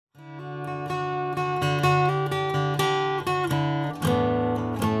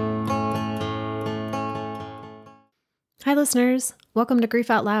Hi, listeners. Welcome to Grief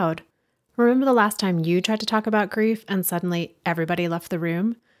Out Loud. Remember the last time you tried to talk about grief and suddenly everybody left the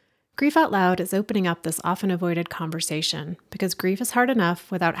room? Grief Out Loud is opening up this often avoided conversation because grief is hard enough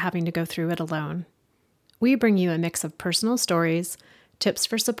without having to go through it alone. We bring you a mix of personal stories, tips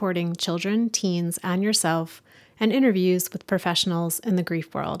for supporting children, teens, and yourself, and interviews with professionals in the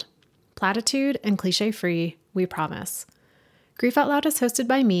grief world. Platitude and cliche-free, we promise. Grief Out Loud is hosted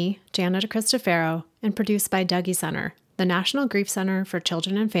by me, Jana DeCristofaro, and produced by Dougy Center, the National Grief Center for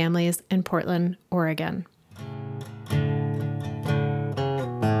Children and Families in Portland, Oregon.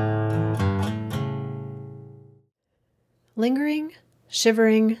 Lingering,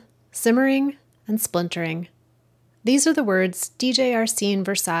 shivering, simmering, and splintering. These are the words DJ Arsene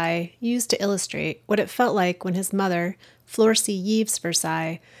Versailles used to illustrate what it felt like when his mother, Flor C. Yves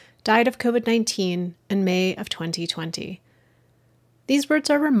Versailles, died of COVID-19 in May of 2020. These words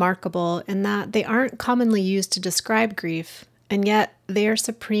are remarkable in that they aren't commonly used to describe grief, and yet they are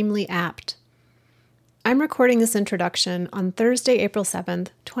supremely apt. I'm recording this introduction on Thursday, April 7th,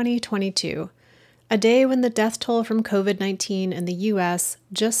 2022, a day when the death toll from COVID-19 in the U.S.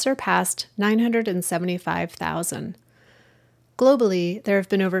 just surpassed 975,000. Globally, there have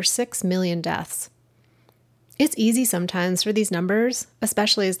been over 6 million deaths. It's easy sometimes for these numbers,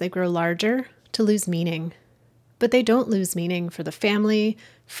 especially as they grow larger, to lose meaning. But they don't lose meaning for the family,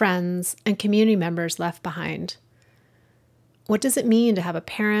 friends, and community members left behind. What does it mean to have a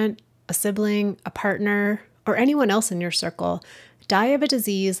parent, a sibling, a partner, or anyone else in your circle die of a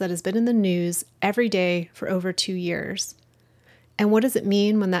disease that has been in the news every day for over 2 years? And what does it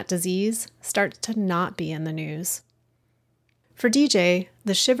mean when that disease starts to not be in the news? For DJ,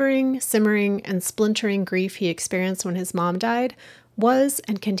 the shivering, simmering, and splintering grief he experienced when his mom died was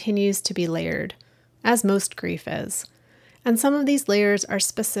and continues to be layered, as most grief is. And some of these layers are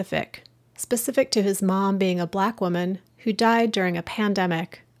specific to his mom being a Black woman who died during a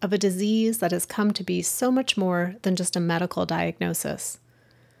pandemic of a disease that has come to be so much more than just a medical diagnosis.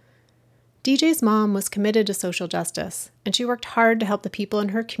 DJ's mom was committed to social justice, and she worked hard to help the people in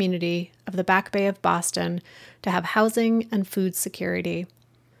her community of the Back Bay of Boston to have housing and food security.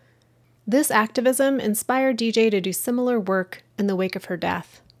 This activism inspired DJ to do similar work in the wake of her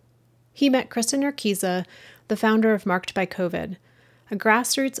death. He met Kristen Urquiza, the founder of Marked by COVID, a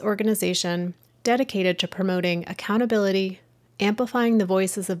grassroots organization dedicated to promoting accountability, amplifying the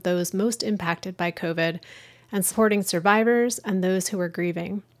voices of those most impacted by COVID, and supporting survivors and those who are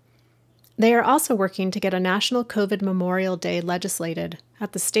grieving. They are also working to get a National COVID Memorial Day legislated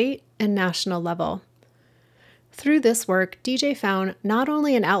at the state and national level. Through this work, DJ found not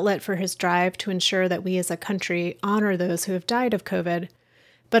only an outlet for his drive to ensure that we as a country honor those who have died of COVID,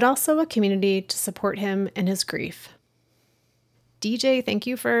 but also a community to support him in his grief. DJ, thank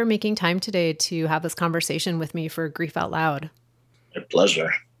you for making time today to have this conversation with me for Grief Out Loud. My pleasure.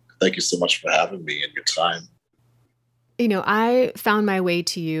 Thank you so much for having me and your time. I found my way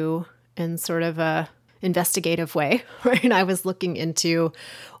to you in sort of a investigative way, right? And I was looking into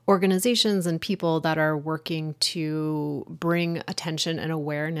organizations and people that are working to bring attention and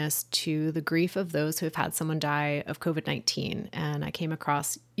awareness to the grief of those who have had someone die of COVID-19. And I came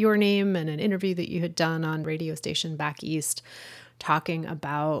across your name and an interview that you had done on radio station back east talking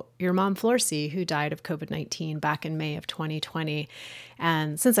about your mom, Flor C., who died of COVID-19 back in May of 2020.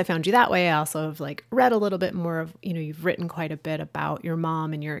 And since I found you that way, I also have read a little bit more of, you've written quite a bit about your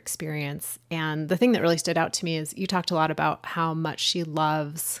mom and your experience. And the thing that really stood out to me is you talked a lot about how much she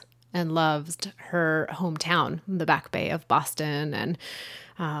loves and loved her hometown, the Back Bay of Boston, and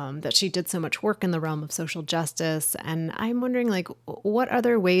that she did so much work in the realm of social justice. And I'm wondering, what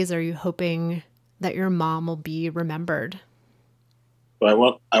other ways are you hoping that your mom will be remembered?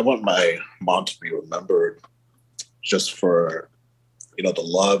 Well, I want my mom to be remembered just for, the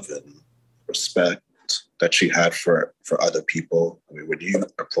love and respect that she had for other people. I mean, when you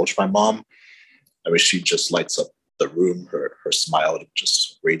approach my mom, she just lights up the room. Her smile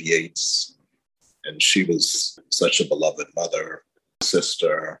just radiates. And she was such a beloved mother,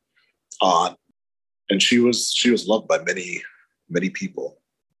 sister, aunt. And she was loved by many, many people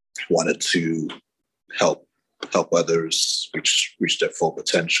who wanted to help others reach their full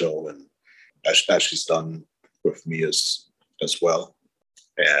potential, and as she's done with me as well,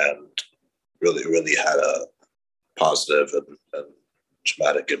 and really had a positive and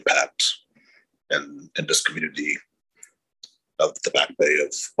dramatic impact in this community of the Back Bay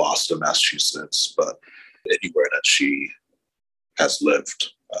of Boston, Massachusetts, but anywhere that she has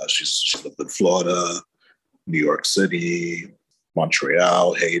lived. She's lived in Florida, New York City,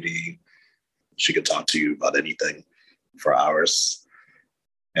 Montreal, Haiti. She could talk to you about anything for hours,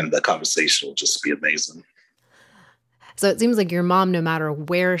 and the conversation will just be amazing. So it seems like your mom, no matter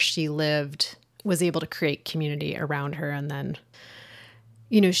where she lived, was able to create community around her. And then,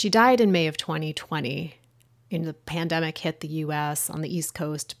 she died in May of 2020. The pandemic hit the US on the East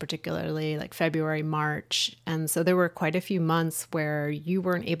Coast, particularly like February, March. And so there were quite a few months where you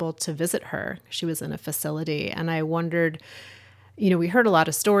weren't able to visit her. She was in a facility. And I wondered, we heard a lot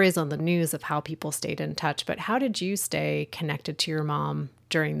of stories on the news of how people stayed in touch, but how did you stay connected to your mom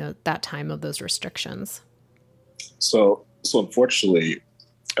during that time of those restrictions? So unfortunately,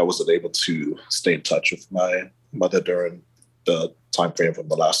 I wasn't able to stay in touch with my mother during the time frame from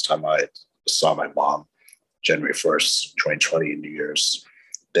the last time I saw my mom, January 1st, 2020, New Year's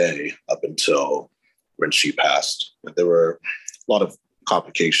Day, up until when she passed. And there were a lot of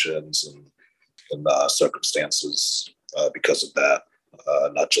complications and circumstances because of that,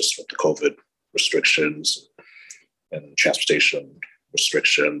 not just with the COVID restrictions and transportation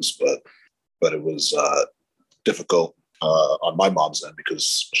restrictions, but it was difficult on my mom's end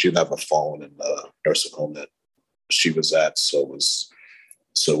because she didn't have a phone in the nursing home that she was at, so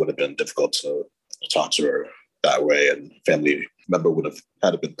it would have been difficult to talk to her that way, and family member would have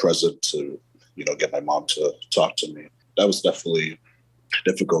had to been present to, get my mom to talk to me. That was definitely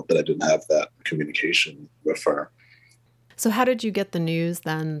difficult that I didn't have that communication with her. So how did you get the news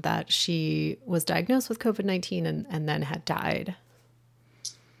then that she was diagnosed with COVID-19 and then had died?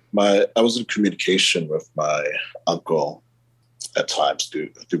 I was in communication with my uncle at times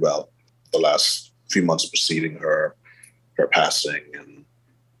throughout the last few months preceding her passing, and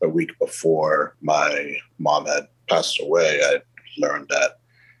a week before my mom had passed away, I learned that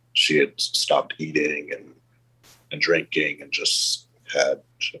she had stopped eating and drinking and just had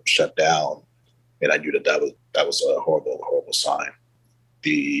shut down. And I knew that was a horrible, horrible sign.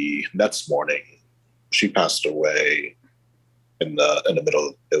 The next morning, she passed away in the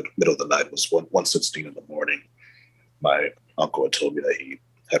middle of the night. It was 1:16 in the morning. My uncle had told me that he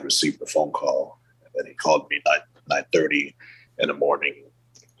had received a phone call, and then he called me 9:30 in the morning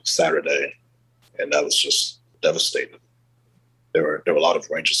Saturday, and that was just devastating. There were a lot of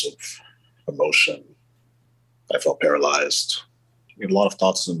ranges of emotion. I felt paralyzed. A lot of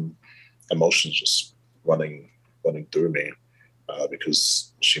thoughts and emotions just running through me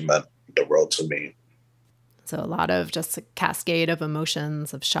because she meant the world to me. So a lot of just a cascade of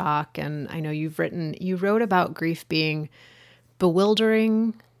emotions, of shock. And I know you wrote about grief being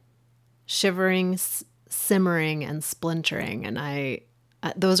bewildering, shivering, simmering, and splintering. And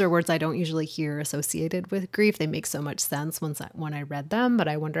those are words I don't usually hear associated with grief. They make so much sense when I read them, but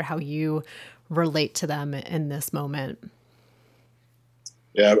I wonder how you relate to them in this moment.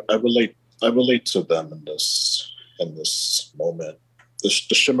 Yeah, I relate to them in this moment. The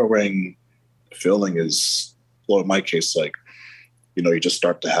shimmering feeling is, well, in my case, like, you just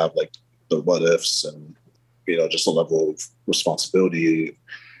start to have like the what ifs and, just a level of responsibility.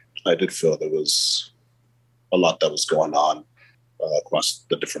 I did feel there was a lot that was going on across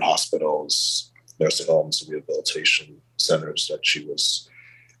the different hospitals, nursing homes, and rehabilitation centers that she was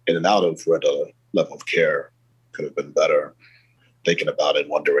in and out of, where the level of care could have been better. Thinking about it,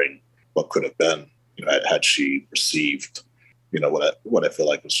 wondering what could have been, had she received, what I feel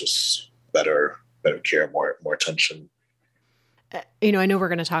like was just better care, more attention. I know we're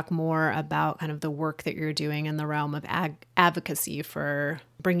going to talk more about kind of the work that you're doing in the realm of advocacy for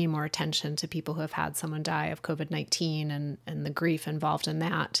bringing more attention to people who have had someone die of COVID-19 and the grief involved in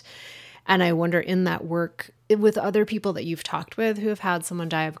that. And I wonder, in that work with other people that you've talked with who have had someone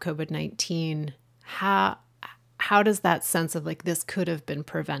die of COVID-19, how does that sense of like this could have been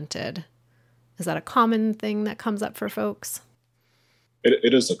prevented? Is that a common thing that comes up for folks?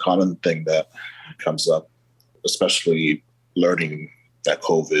 It is a common thing that comes up, especially learning that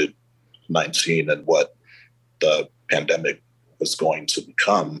COVID-19 and what the pandemic was going to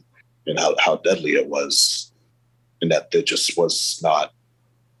become and how deadly it was, and that there just was not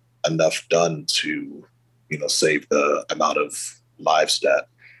enough done to, save the amount of lives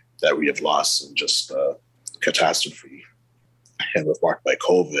that we have lost in just catastrophe. And with Marked by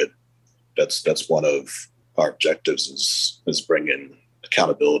COVID, that's one of our objectives is bringing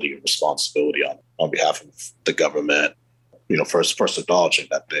accountability and responsibility on behalf of the government. First acknowledging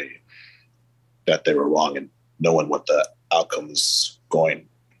that they were wrong and knowing what the outcome is going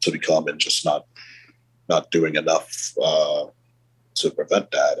to become, and just not doing enough to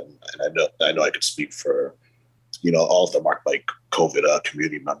prevent that. And I know I could speak for all of the Marked by COVID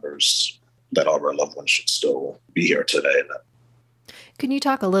community members that all of our loved ones should still be here today. Can you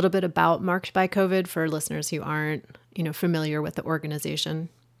talk a little bit about Marked by COVID for listeners who aren't familiar with the organization?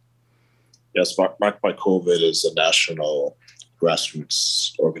 Yes, Marked by COVID is a national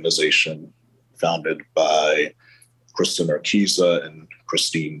grassroots organization founded by Kristen Urquiza and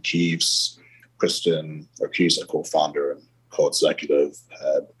Christine Keeves. Kristen Urquiza, co-founder and co-executive,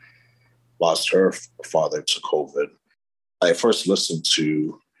 had lost her father to COVID. I first listened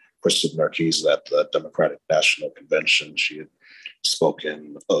to Kristen Urquiza at the Democratic National Convention. She had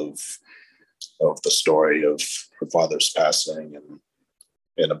spoken of the story of her father's passing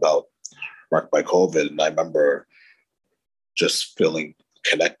and about marked by COVID. And I remember just feeling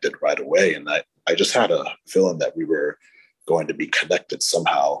connected right away. And I just had a feeling that we were going to be connected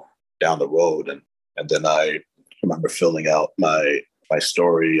somehow down the road. And then I remember filling out my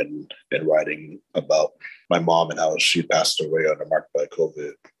story and writing about my mom and how she passed away on the Marked by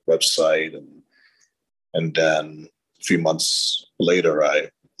COVID website. And then a few months later, I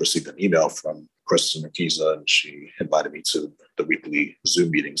received an email from Kristen Urquiza, and she invited me to the weekly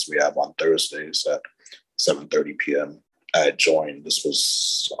Zoom meetings we have on Thursdays at 7:30 p.m. I joined. This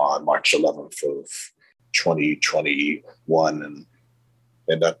was on March 11th of 2021,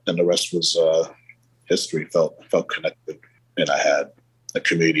 and the rest was history. Felt connected, and I had a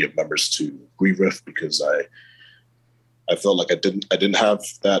community of members to grieve with because I felt like I didn't have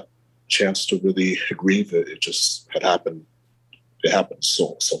that chance to really grieve. It just had happened. It happened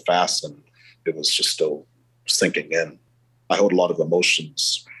so fast, and it was just still sinking in. I hold a lot of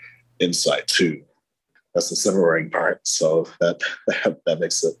emotions inside too. That's the simmering part. So that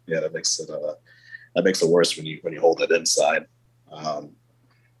makes it that makes it worse when you hold it inside,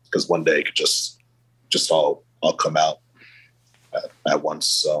 because one day it could just all come out at once.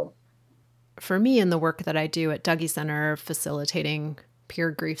 So for me, in the work that I do at Dougy Center, facilitating peer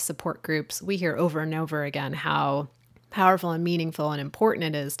grief support groups, we hear over and over again how powerful and meaningful and important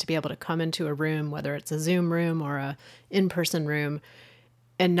it is to be able to come into a room, whether it's a Zoom room or a in-person room,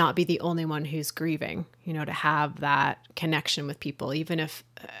 and not be the only one who's grieving, to have that connection with people, even if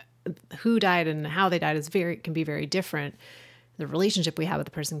who died and how they died can be very different. The relationship we have with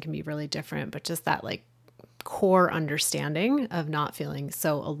the person can be really different, but just that like core understanding of not feeling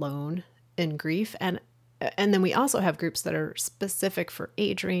so alone in grief. And then we also have groups that are specific for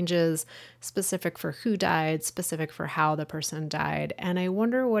age ranges, specific for who died, specific for how the person died. And I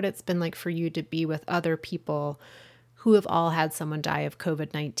wonder what it's been like for you to be with other people who have all had someone die of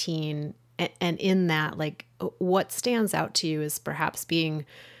COVID-19. And in that, like, what stands out to you as perhaps being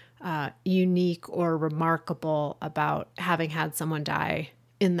unique or remarkable about having had someone die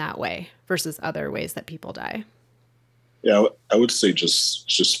in that way versus other ways that people die? Yeah, I would say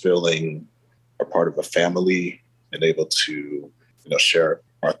just feeling a part of a family and able to, share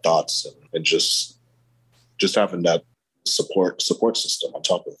our thoughts and just having that support system on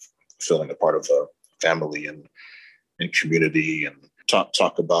top of feeling a part of a family and community, and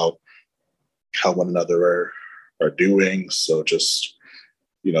talk about how one another are doing. So just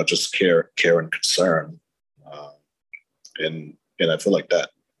care and concern, and I feel like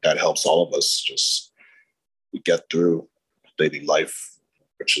that helps all of us just get through daily life,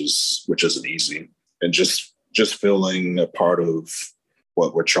 which isn't easy, and just feeling a part of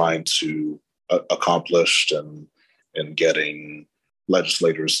what we're trying to accomplish, and getting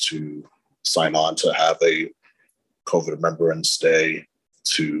legislators to sign on to have a COVID Remembrance Day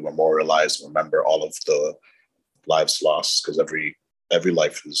to memorialize and remember all of the lives lost, because every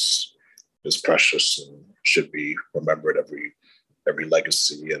life is precious and should be remembered, every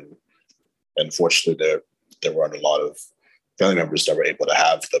legacy. And unfortunately, there weren't a lot of family members that were able to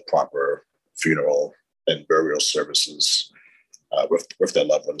have the proper funeral and burial services with their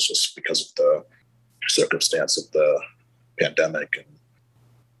loved ones, just because of the circumstance of the pandemic. And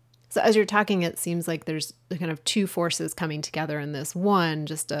so as you're talking, it seems like there's kind of two forces coming together in this. One,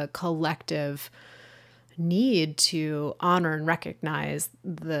 just a collective need to honor and recognize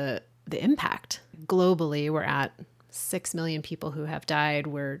the impact. Globally, we're at 6 million people who have died.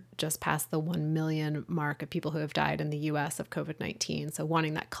 We're just past the 1 million mark of people who have died in the US of COVID-19. So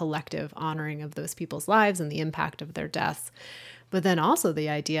wanting that collective honoring of those people's lives and the impact of their deaths. But then also the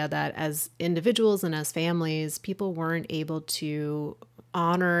idea that as individuals and as families, people weren't able to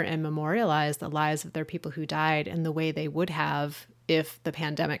honor and memorialize the lives of their people who died in the way they would have if the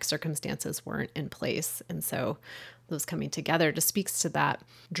pandemic circumstances weren't in place. And so those coming together just speaks to that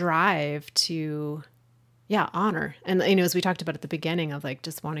drive to honor. And, as we talked about at the beginning of like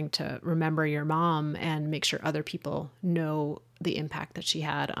just wanting to remember your mom and make sure other people know the impact that she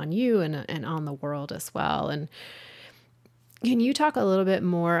had on you and on the world as well. And can you talk a little bit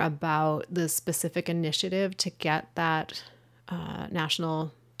more about the specific initiative to get that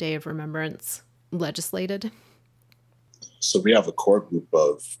National Day of Remembrance legislated? So we have a core group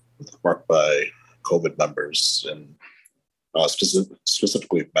of Marked by COVID members in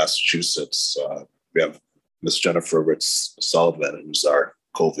specifically Massachusetts. We have Miss Jennifer Ritz Sullivan, who's our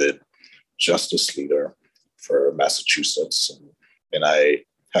COVID justice leader for Massachusetts. And I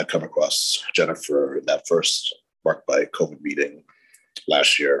had come across Jennifer in that first marked by COVID meeting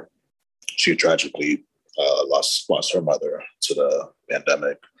last year. She tragically lost her mother to the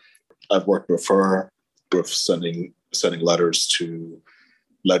pandemic. I've worked with her with sending letters to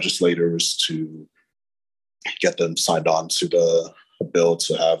legislators to get them signed on to the bill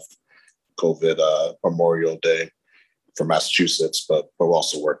to have COVID Memorial Day for Massachusetts, but we're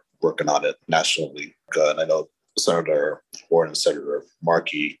also working on it nationally. And I know Senator Warren and Senator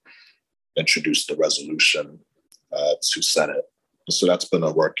Markey introduced the resolution to Senate. So that's been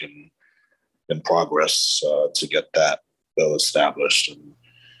a work in progress to get that bill established. And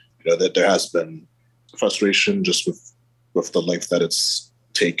that there has been frustration just with the length that it's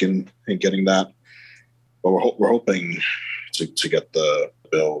taken in getting that. But we're hoping to get the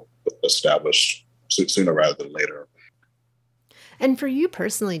bill established sooner rather than later. And for you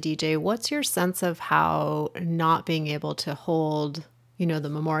personally, DJ, what's your sense of how not being able to hold, the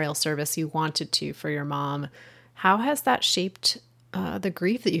memorial service you wanted to for your mom, how has that shaped the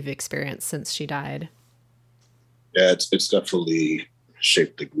grief that you've experienced since she died? Yeah, it's definitely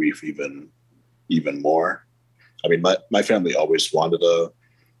shaped the grief even more. I mean, my family always wanted a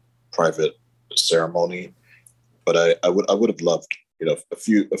private ceremony, but I would have loved,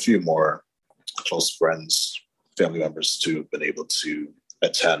 a few more close friends, family members to have been able to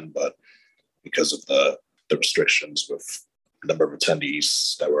attend, but because of the restrictions with the number of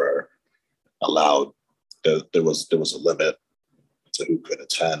attendees that were allowed, there was a limit to who could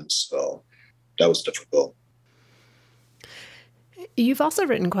attend. So that was difficult. You've also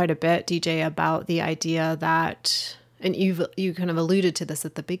written quite a bit, DJ, about the idea that, and you kind of alluded to this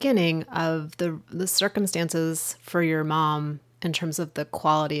at the beginning, of the circumstances for your mom in terms of the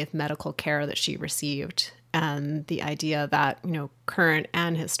quality of medical care that she received, and the idea that, current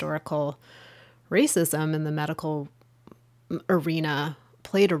and historical racism in the medical arena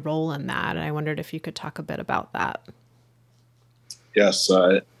played a role in that. And I wondered if you could talk a bit about that. Yes,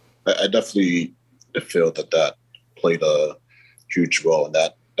 I definitely feel that played a huge role, and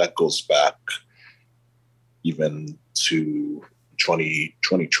that goes back even to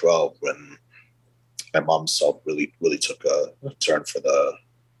 2012 when my mom's health really took a turn for the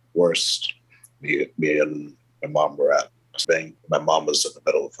worst. Me and my mom were at Spain. My mom was in the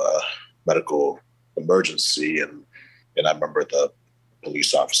middle of a medical emergency, and I remember the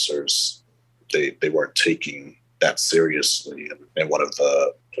police officers, they weren't taking that seriously. And one of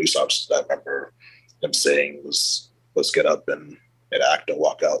the police officers that I remember them saying was get up and act and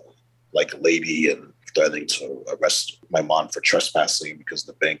walk out like a lady, and threatening to arrest my mom for trespassing because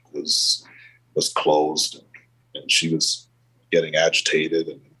the bank was closed, and she was getting agitated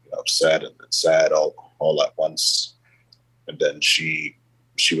and upset and sad all at once. And then she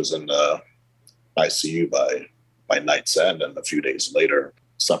was in the ICU by night's end, and a few days later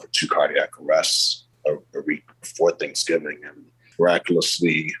suffered 2 cardiac arrests a week before Thanksgiving, and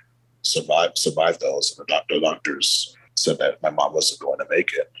miraculously survived those. And the doctors said that my mom wasn't going to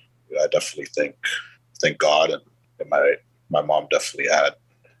make it. I definitely thank God, and my mom definitely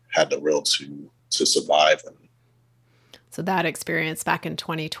had the will to survive. And so that experience back in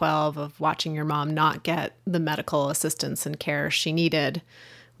 2012 of watching your mom not get the medical assistance and care she needed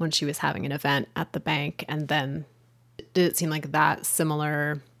when she was having an event at the bank, and then did it seem like that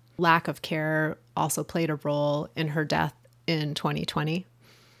similar lack of care also played a role in her death in 2020?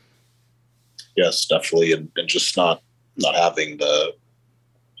 Yes, definitely, and just not having the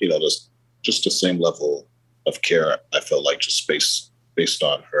just the same level of care. I felt like just based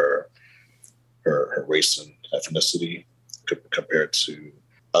on her race and ethnicity compared to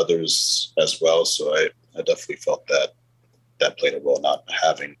others as well. So I definitely felt that played a role, not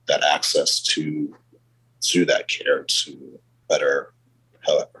having that access to that care to better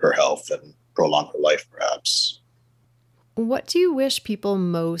her health and prolong her life, perhaps. What do you wish people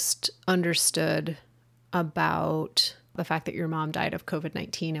most understood about the fact that your mom died of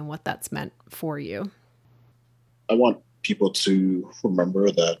COVID-19 and what that's meant for you? I want people to remember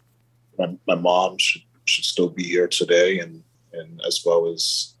that my mom should still be here today, and as well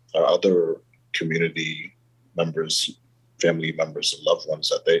as our other community members, family members, and loved ones,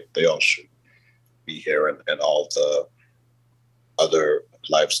 that they all should be here, and all the other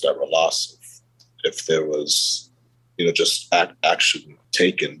lives that were lost. If there was, just action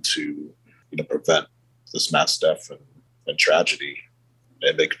taken to, prevent this mass death and tragedy,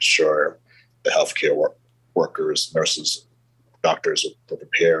 and making sure the healthcare workers, nurses, doctors are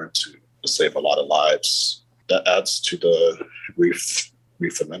prepared to save a lot of lives, that adds to the grief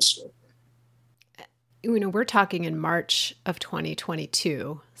immensely. we're talking in March of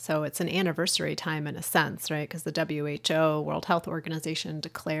 2022. So it's an anniversary time in a sense, right? Because the WHO, World Health Organization,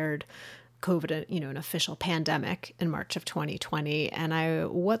 declared COVID, an official pandemic in March of 2020.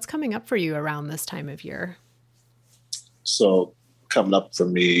 And what's coming up for you around this time of year? So coming up for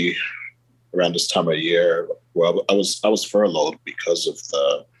me around this time of year, well, I was furloughed because of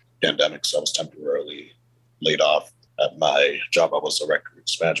the pandemic, so I was temporarily laid off at my job. I was a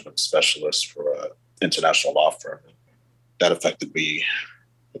records management specialist for an international law firm. That affected me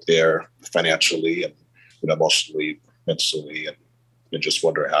there financially and emotionally, mentally, and just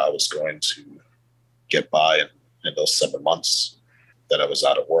wondering how I was going to get by in those 7 months that I was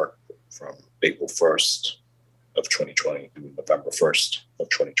out of work from April 1st of 2020 to November 1st of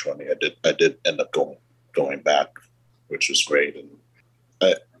 2020. I did end up going back, which was great. And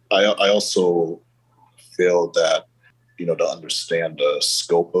I also feel that, to understand the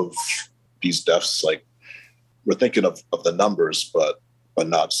scope of these deaths, like we're thinking of the numbers, but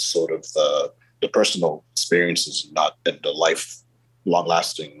not sort of the personal experiences, not in the long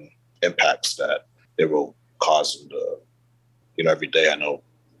lasting impacts that it will cause. And every day I know,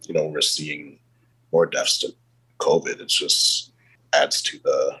 we're seeing more deaths to COVID. It just adds to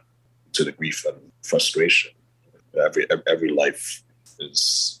the grief and frustration. Every life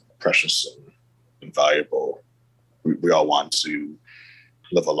is precious and valuable. We all want to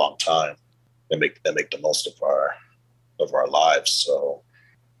live a long time and make the most of our lives. So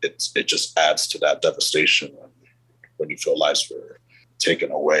it just adds to that devastation when you feel lives were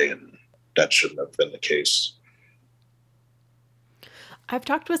taken away, and that shouldn't have been the case. I've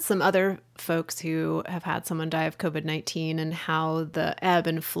talked with some other folks who have had someone die of COVID-19 and how the ebb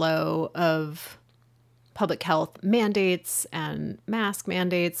and flow of public health mandates and mask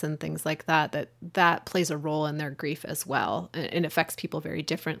mandates and things like that plays a role in their grief as well. And affects people very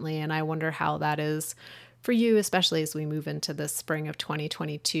differently. And I wonder how that is for you, especially as we move into the spring of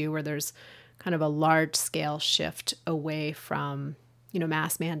 2022, where there's kind of a large scale shift away from,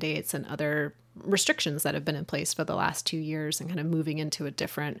 mask mandates and other restrictions that have been in place for the last 2 years, and kind of moving into a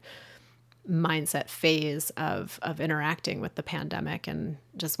different mindset phase of interacting with the pandemic, and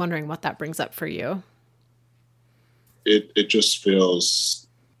just wondering what that brings up for you. It just feels,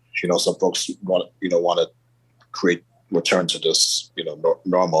 some folks want to return to this,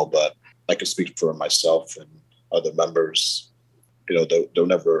 normal, but I can speak for myself and other members, they'll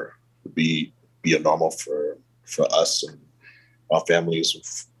never be a normal for us and our families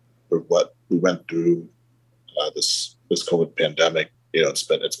with what we went through this COVID pandemic. It's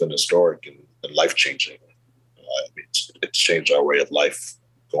been historic and life changing. It's changed our way of life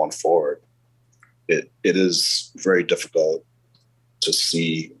going forward. It is very difficult to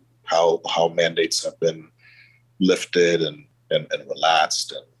see how mandates have been lifted and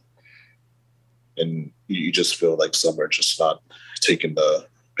relaxed, and you just feel like some are just not taking the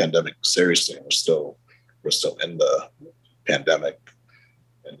pandemic seriously. And we're still in the pandemic,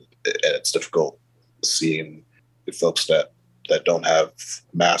 and it's difficult seeing the folks that don't have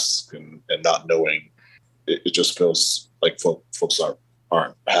masks and not knowing. It just feels like folks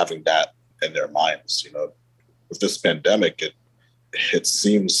aren't having that in their minds. With this pandemic, it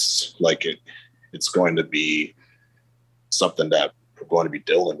seems like it's going to be something that we're going to be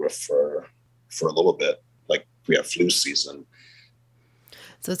dealing with for a little bit. Like we have flu season.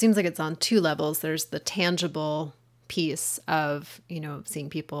 So it seems like it's on two levels. There's the tangible piece of, seeing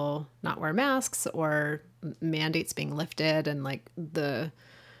people not wear masks or mandates being lifted, and like the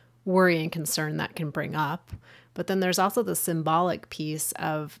worry and concern that can bring up. But then there's also the symbolic piece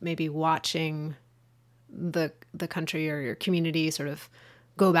of maybe watching the country or your community sort of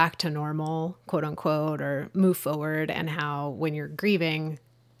go back to normal, quote unquote, or move forward, and how when you're grieving,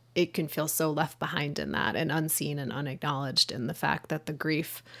 it can feel so left behind in that, and unseen and unacknowledged in the fact that the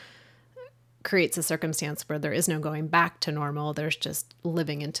grief creates a circumstance where there is no going back to normal. There's just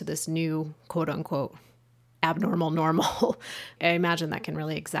living into this new, quote unquote, abnormal normal. I imagine that can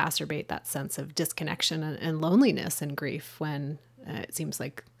really exacerbate that sense of disconnection and loneliness and grief when it seems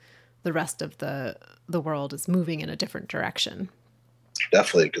like the rest of the world is moving in a different direction.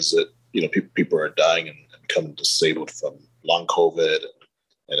 Definitely, because people are dying and coming disabled from long COVID,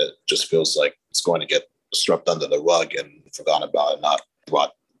 and it just feels like it's going to get swept under the rug and forgotten about and not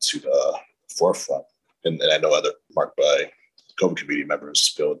brought to the forefront. And I know other marked by COVID community members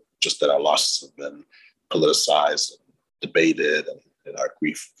feel just that our losses have been politicized and debated, and our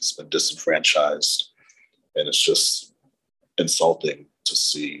grief has been disenfranchised. And it's just insulting to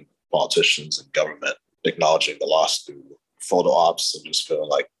see politicians and government acknowledging the loss through photo ops, and just feeling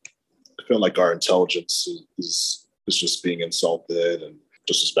like our intelligence is just being insulted and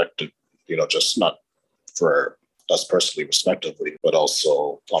disrespected, just not for us personally, respectively, but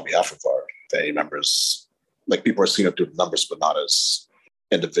also on behalf of our family members. Like, people are seeing it through the numbers, but not as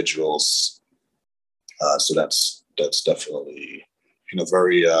individuals. So that's definitely,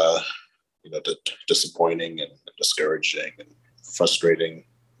 very, disappointing and discouraging and frustrating,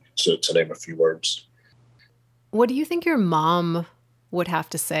 to name a few words. What do you think your mom would have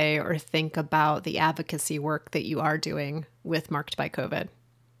to say or think about the advocacy work that you are doing with Marked by COVID?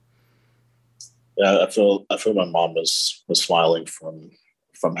 Yeah, I feel my mom was smiling from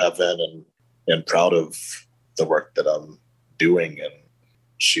heaven and proud of the work that I'm doing, and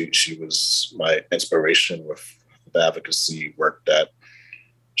she was my inspiration with the advocacy work that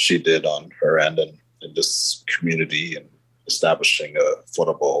she did on her end and in this community, and establishing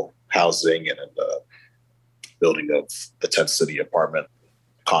affordable housing and in the building of the Tent City apartment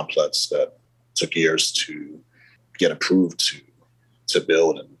complex that took years to get approved to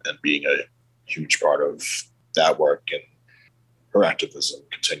build, and being a huge part of that work. And her activism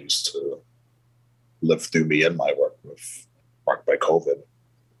continues to live through me and my work with Marked by COVID.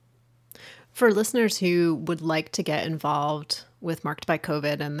 For listeners who would like to get involved with Marked by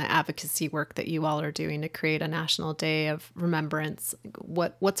COVID and the advocacy work that you all are doing to create a national day of remembrance,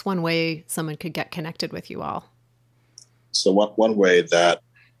 what's one way someone could get connected with you all? So one way that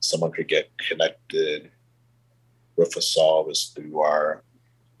someone could get connected with us all is through our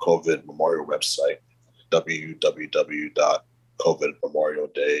COVID Memorial website,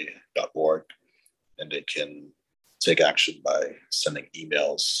 www.covidmemorialday.org. And they can take action by sending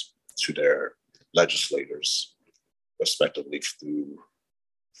emails to their legislators, respectively, through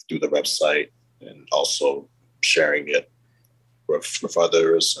the website, and also sharing it with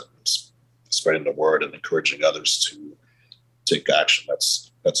others and spreading the word and encouraging others to take action.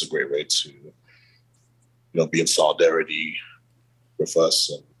 That's a great way to be in solidarity with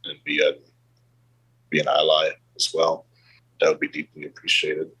us and be an ally as well. That would be deeply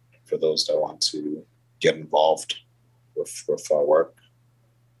appreciated for those that want to get involved with our work.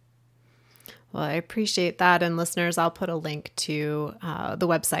 Well, I appreciate that. And listeners, I'll put a link to the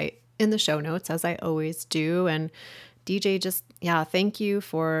website in the show notes, as I always do. And DJ, thank you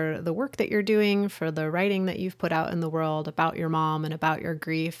for the work that you're doing, for the writing that you've put out in the world about your mom and about your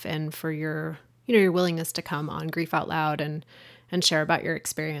grief, and for your willingness to come on Grief Out Loud and share about your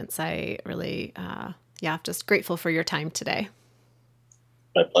experience. I really, just grateful for your time today.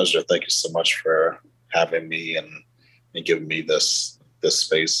 My pleasure. Thank you so much for having me and giving me this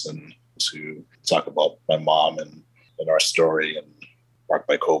space and to talk about my mom and our story and Marked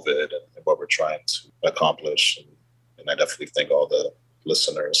by COVID and what we're trying to accomplish. And I definitely thank all the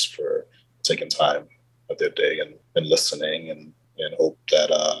listeners for taking time of their day and listening, and hope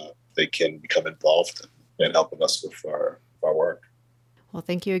that they can become involved in helping us with our work. Well,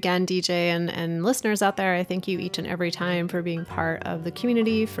 thank you again, DJ, and listeners out there. I thank you each and every time for being part of the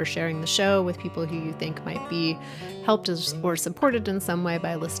community, for sharing the show with people who you think might be helped or supported in some way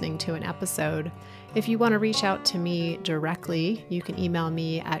by listening to an episode. If you want to reach out to me directly, you can email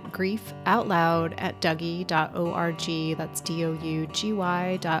me at griefoutloud@dougy.org. That's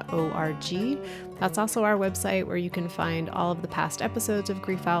DOUGY.org. That's also our website where you can find all of the past episodes of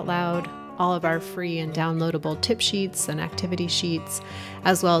Grief Out Loud, all of our free and downloadable tip sheets and activity sheets,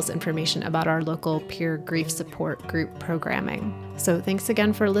 as well as information about our local peer grief support group programming. So thanks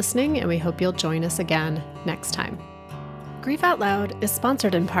again for listening, and we hope you'll join us again next time. Grief Out Loud is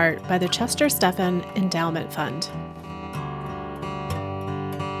sponsored in part by the Chester Stephan Endowment Fund.